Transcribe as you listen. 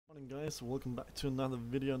morning guys, welcome back to another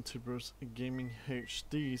video on Tubers Gaming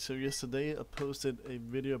HD. So yesterday I posted a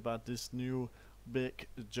video about this new big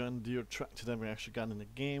John Deere tractor that we actually got in the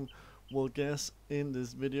game. Well guess, in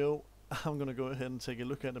this video I'm gonna go ahead and take a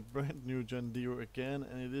look at a brand new John Deere again,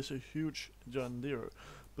 and it is a huge John Deere.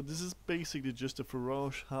 But this is basically just a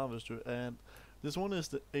FORAGE harvester, and this one is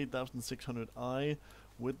the 8600i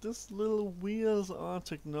with this little wheels on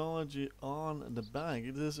technology on the back.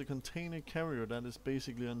 It is a container carrier that is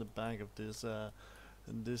basically on the back of this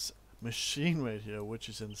machine right here, which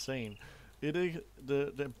is insane. It is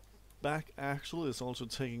the back axle is also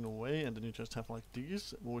taken away, and then you just have like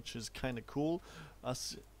these, which is kind of cool. I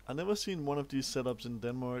never seen one of these setups in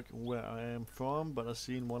Denmark where I am from, but I've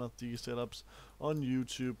seen one of these setups on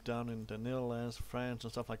YouTube down in the Netherlands, France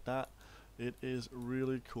and stuff like that. It is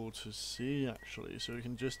really cool to see actually. So you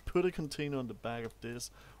can just put a container on the back of this,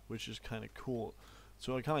 which is kind of cool.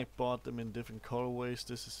 So I kind of like bought them in different colorways.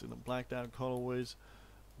 This is in the blacked out colorways.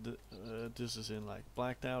 This is in like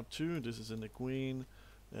blacked out too. This is in the green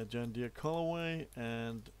John Deere colorway,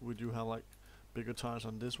 and we do have like bigger tires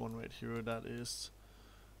on this one right here. That is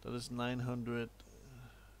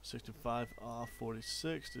 965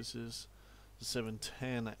 R46. This is the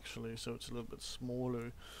 710 actually, so it's a little bit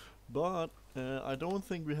smaller. But I don't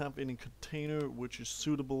think we have any container which is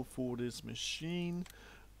suitable for this machine,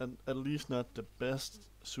 and at least not the best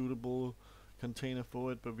suitable container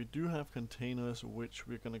for it. But we do have containers which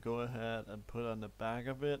we're gonna go ahead and put on the back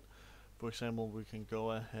of it. For example, we can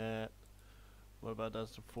go ahead, what about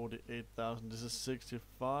that's the 48,000, this is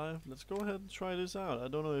 65. Let's go ahead and try this out. I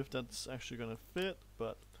don't know if that's actually gonna fit,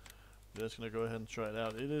 but we're just gonna go ahead and try it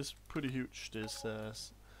out. It is pretty huge, this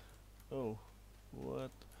oh,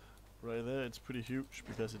 what? Right there, it's pretty huge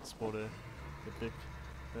because it's for the big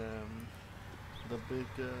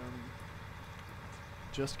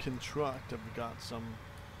Justkin truck that we got some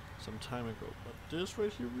time ago. But this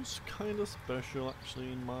right here is kind of special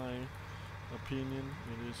actually, in my opinion.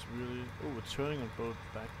 It is really, oh, it's turning on both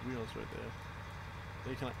back wheels right there.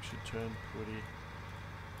 They can actually turn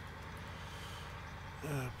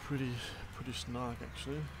pretty snark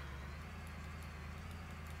actually.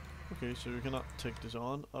 Okay, so you cannot take this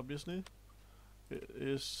on, obviously. It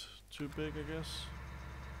is too big, I guess.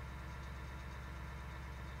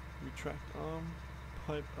 Retract arm,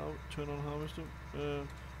 pipe out, turn on harvester. I'm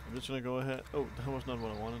just gonna go ahead. Oh, that was not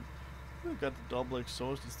what I wanted. We got the double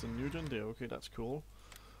exhaust, it's the new John Deere. Okay, that's cool.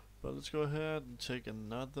 But let's go ahead and take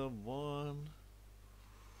another one.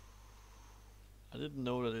 I didn't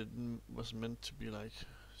know that it was meant to be like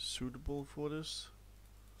suitable for this.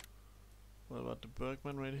 What about the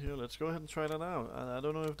Bergman right here? Let's go ahead and try that out. I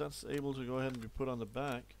don't know if that's able to go ahead and be put on the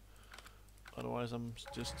back. Otherwise I'm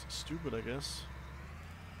just stupid, I guess.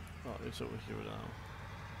 Oh, it's over here now.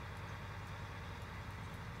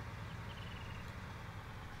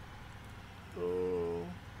 Oh.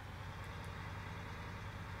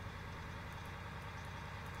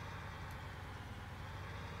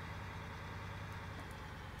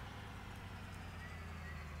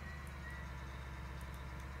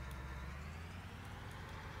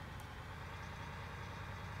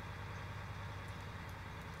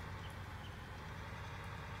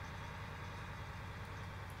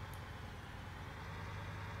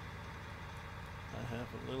 I have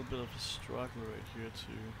a little bit of a struggle right here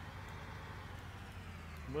too.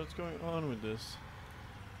 What's going on with this?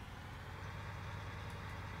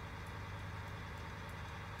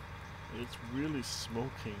 It's really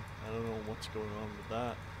smoking. I don't know what's going on with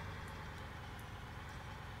that.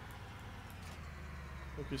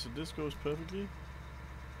 Okay, so this goes perfectly.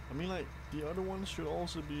 I mean, like, the other ones should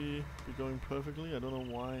also be going perfectly. I don't know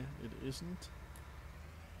why it isn't.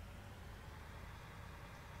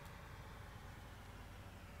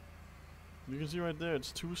 You can see right there,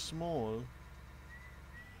 it's too small.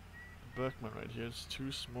 The Bergman right here, it's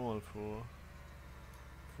too small for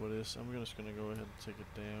this. I'm just gonna go ahead and take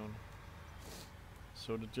it down.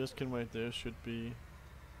 So the Justkin right there should be,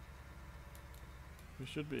 we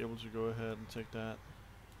should be able to go ahead and take that.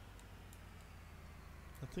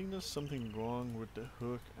 I think there's something wrong with the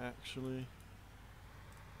hook actually.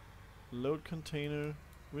 Load container.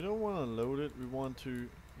 We don't want to load it, we want to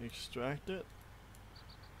extract it.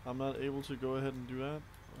 I'm not able to go ahead and do that.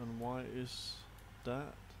 And why is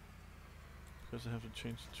that? Because I have to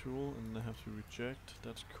change the tool and I have to reject.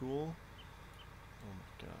 That's cool. Oh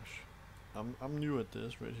my gosh. I'm new at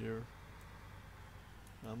this right here.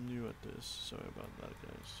 I'm new at this. Sorry about that,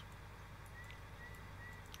 guys.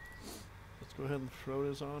 Let's go ahead and throw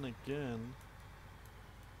this on again.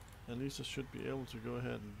 At least I should be able to go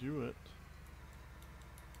ahead and do it.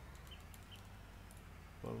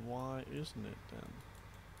 But why isn't it then?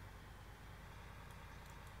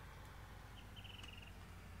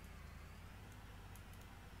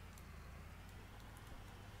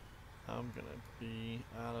 I'm gonna be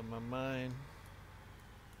out of my mind.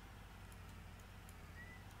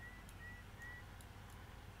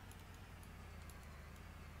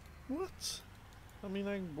 What? I mean,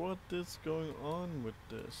 like, what is going on with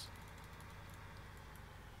this?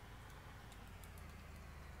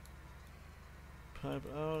 Pipe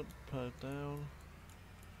out, pipe down.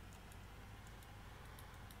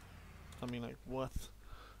 I mean, like, what?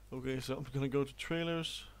 Okay, so I'm gonna go to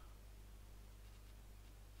trailers.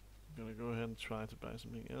 I'm gonna go ahead and try to buy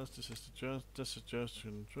something else. This is the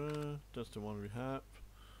suggestion. That's the one we have.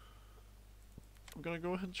 I'm gonna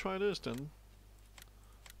go ahead and try this then.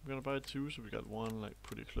 I'm gonna buy two, so we got one like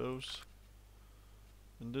pretty close.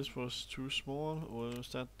 And this was too small, or is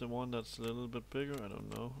that the one that's a little bit bigger? I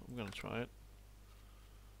don't know. I'm gonna try it.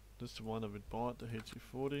 This is the one that we bought, the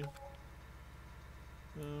HT40.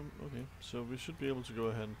 Okay, so we should be able to go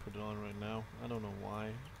ahead and put it on right now. I don't know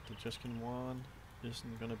why the Jeskin one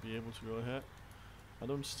isn't gonna be able to go ahead. I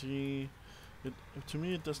don't see it. To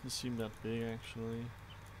me, it doesn't seem that big actually.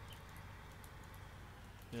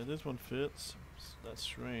 Yeah, this one fits. That's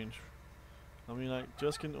strange. I mean, like,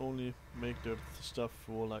 Jeskin only make their stuff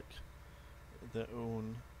for like their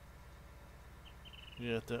own.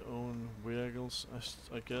 Yeah, their own vehicles,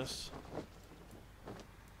 I guess.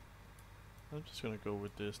 I'm just gonna go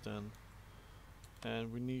with this then.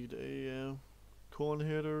 And we need a corn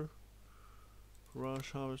header,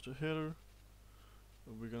 garage harvester header.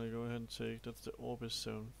 We're gonna go ahead and take, that's the Orbis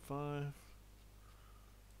 75.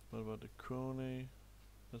 What about the Crony?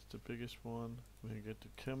 That's the biggest one. We can get the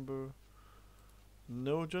Kimber.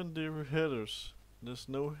 No John Deere headers. There's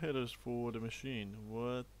no headers for the machine.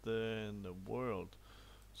 What in the world?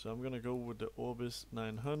 So I'm gonna go with the Orbis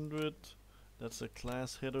 900. That's a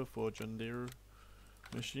class header for a John Deere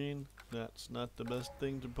machine. That's not the best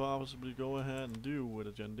thing to possibly go ahead and do with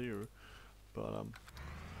a John Deere. But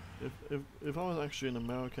if I was actually in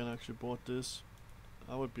America and actually bought this,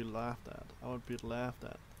 I would be laughed at. I would be laughed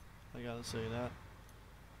at. I gotta say that.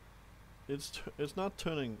 It's not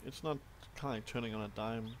turning. It's not kind of turning on a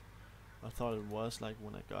dime. I thought it was like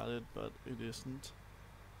when I got it, but it isn't.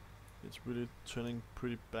 It's really turning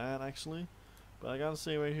pretty bad actually. But I gotta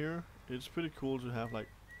say right here, it's pretty cool to have like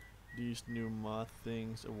these new mod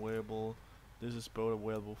things available. This is both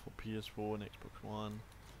available for PS4 and Xbox One,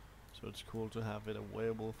 so it's cool to have it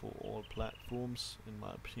available for all platforms in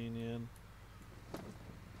my opinion.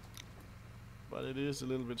 But it is a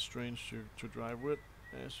little bit strange to drive with,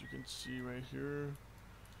 as you can see right here.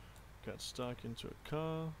 Got stuck into a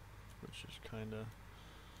car, which is kinda,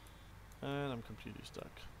 and I'm completely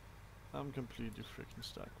stuck. I'm completely freaking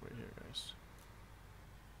stuck right here, guys.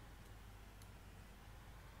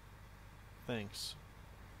 Thanks.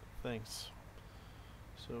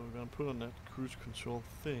 So we're gonna put on that cruise control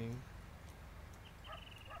thing.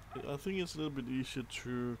 I think it's a little bit easier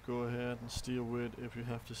to go ahead and steer with if you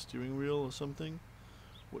have the steering wheel or something,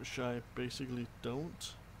 which I basically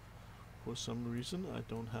don't. For some reason I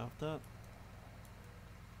don't have that.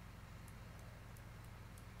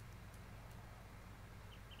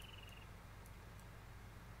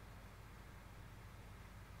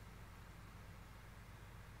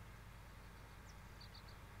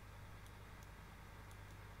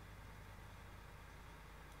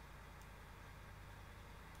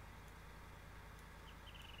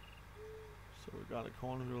 So we got a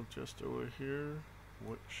corner wheel just over here,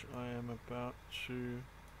 which I am about to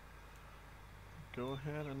go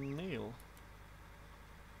ahead and nail.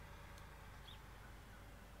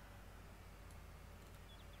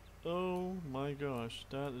 Oh my gosh,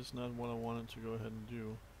 that is not what I wanted to go ahead and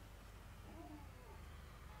do.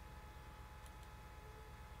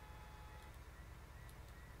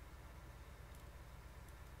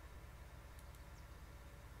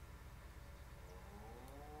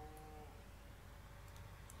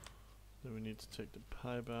 Then we need to take the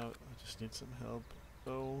pipe out. I just need some help.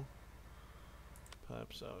 Oh,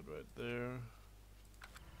 pipe's out right there.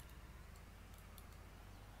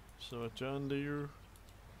 So a John Deere.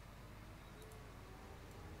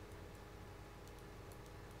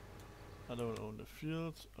 I don't own the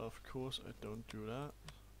field. Of course I don't do that.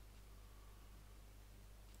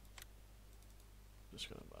 Just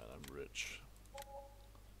gonna buy it. I'm rich.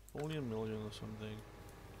 Only $1 million or something.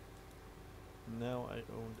 Now I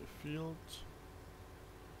own the field.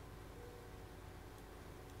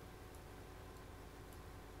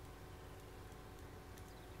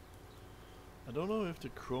 I don't know if the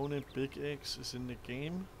Krone Big X is in the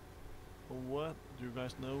game or what. Do you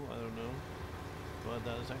guys know? I don't know. But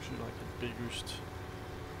that is actually like the biggest.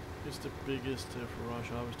 It's the biggest forage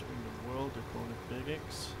harvester in the world, the Krone Big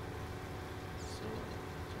X. So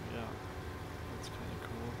yeah, that's kind of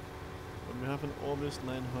cool. we have an Orbis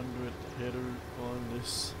 900 header on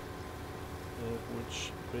this,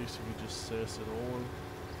 which basically just says it all.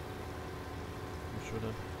 We should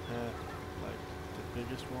have had like the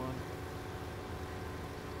biggest one,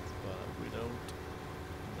 but we don't,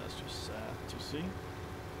 and that's just sad to see.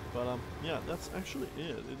 But yeah, that's actually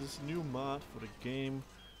it. It is a new mod for the game.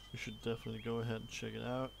 You should definitely go ahead and check it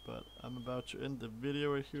out. But I'm about to end the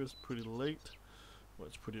video right here. It's pretty late. Well,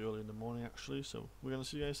 it's pretty early in the morning actually. So we're gonna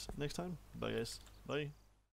see you guys next time. Bye guys. Bye.